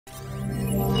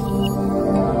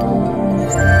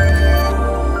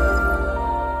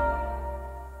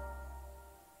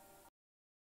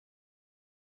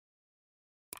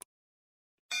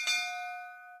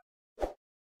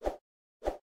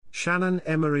Shannon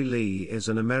Emery Lee is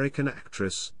an American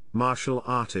actress, martial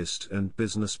artist and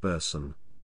businessperson.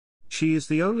 She is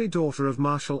the only daughter of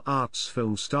martial arts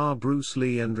film star Bruce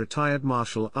Lee and retired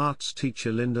martial arts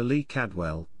teacher Linda Lee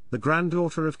Cadwell, the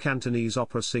granddaughter of Cantonese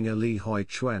opera singer Lee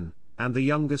Hoi-chuen, and the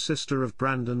younger sister of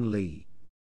Brandon Lee.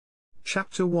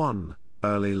 Chapter 1,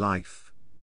 Early Life.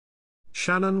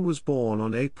 Shannon was born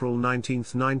on April 19,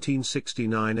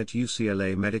 1969 at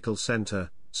UCLA Medical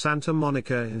Center, Santa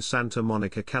Monica in Santa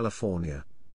Monica, California.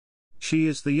 She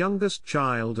is the youngest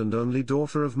child and only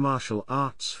daughter of martial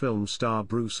arts film star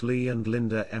Bruce Lee and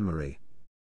Linda Emery.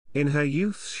 In her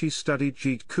youth she studied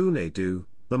Jeet Kune Do,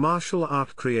 the martial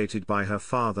art created by her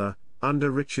father, under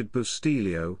Richard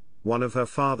Bustillo, one of her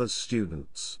father's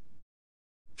students.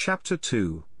 Chapter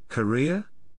 2, Career.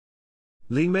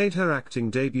 Lee made her acting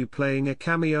debut playing a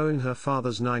cameo in her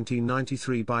father's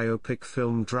 1993 biopic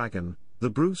film Dragon, the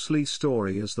Bruce Lee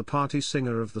story, as the party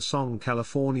singer of the song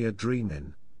California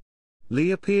Dreamin'.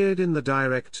 Lee appeared in the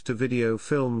direct-to-video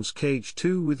films Cage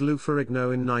 2 with Lou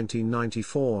Ferrigno in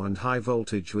 1994 and High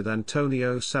Voltage with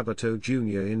Antonio Sabato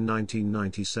Jr. in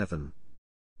 1997.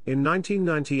 In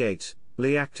 1998,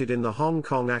 Lee acted in the Hong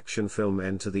Kong action film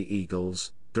Enter the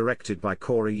Eagles, directed by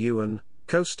Corey Yuen,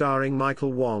 co-starring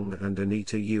Michael Wong and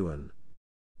Anita Yuen.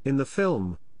 In the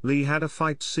film, Lee had a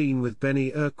fight scene with Benny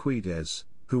Urquidez,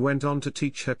 who went on to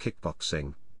teach her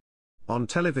kickboxing. On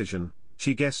television,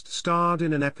 she guest-starred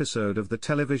in an episode of the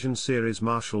television series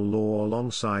Martial Law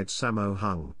alongside Sammo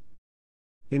Hung.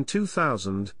 In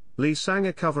 2000, Lee sang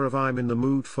a cover of I'm in the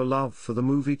Mood for Love for the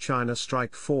movie China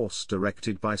Strike Force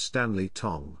directed by Stanley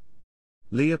Tong.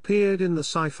 Lee appeared in the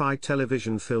sci-fi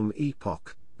television film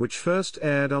Epoch, which first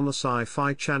aired on the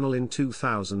Sci-Fi Channel in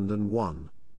 2001.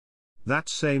 That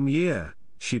same year,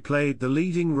 she played the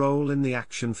leading role in the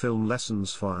action film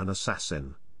Lessons for an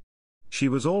Assassin. She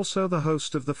was also the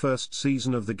host of the first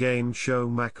season of the game show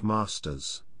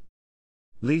McMasters.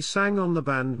 Lee sang on the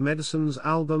band Medicine's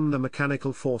album The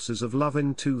Mechanical Forces of Love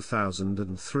in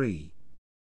 2003.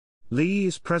 Lee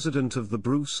is president of the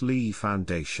Bruce Lee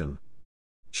Foundation.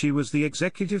 She was the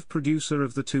executive producer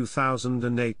of the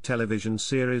 2008 television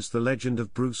series The Legend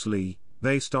of Bruce Lee,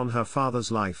 based on her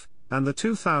father's life, and the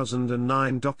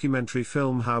 2009 documentary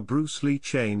film How Bruce Lee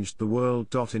Changed the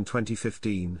World. In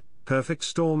 2015, Perfect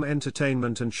Storm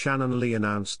Entertainment and Shannon Lee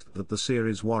announced that the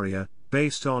series Warrior,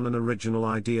 based on an original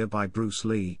idea by Bruce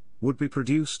Lee, would be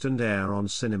produced and air on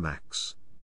Cinemax.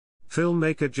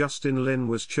 Filmmaker Justin Lin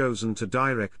was chosen to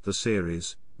direct the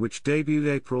series, which debuted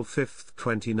April 5,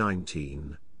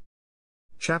 2019.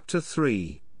 Chapter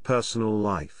 3, Personal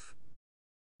Life.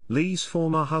 Lee's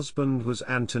former husband was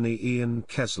Anthony Ian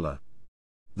Kessler.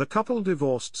 The couple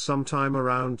divorced sometime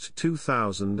around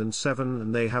 2007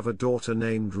 and they have a daughter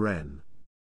named Ren.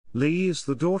 Lee is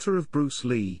the daughter of Bruce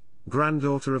Lee,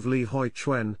 granddaughter of Lee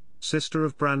Hoi-chuen, sister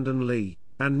of Brandon Lee,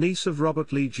 and niece of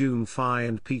Robert Lee Jun-fai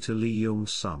and Peter Lee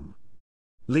Jung-sum.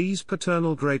 Lee's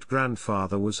paternal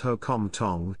great-grandfather was Ho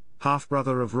Kom-tong,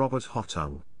 half-brother of Robert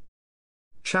Hotung.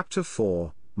 Chapter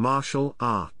 4, Martial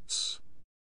Arts.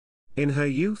 In her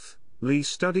youth, Lee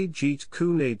studied Jeet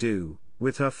Kune Do,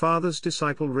 with her father's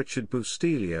disciple Richard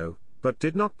Bustillo, but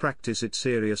did not practice it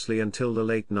seriously until the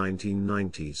late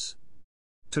 1990s.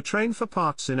 To train for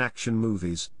parts in action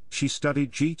movies, she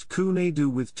studied Jeet Kune Do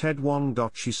with Ted Wong.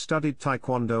 She studied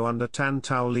Taekwondo under Tan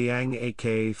Tao Liang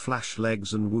aka Flash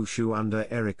Legs and Wushu under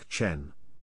Eric Chen.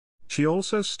 She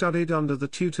also studied under the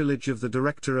tutelage of the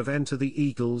director of Enter the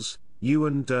Eagles,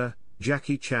 Yuan De,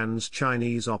 Jackie Chan's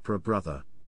Chinese opera brother.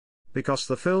 Because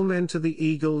the film Enter the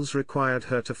Eagles required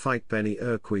her to fight Benny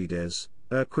Urquidez,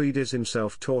 Urquidez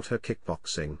himself taught her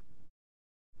kickboxing.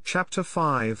 Chapter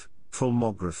 5,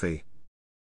 Filmography.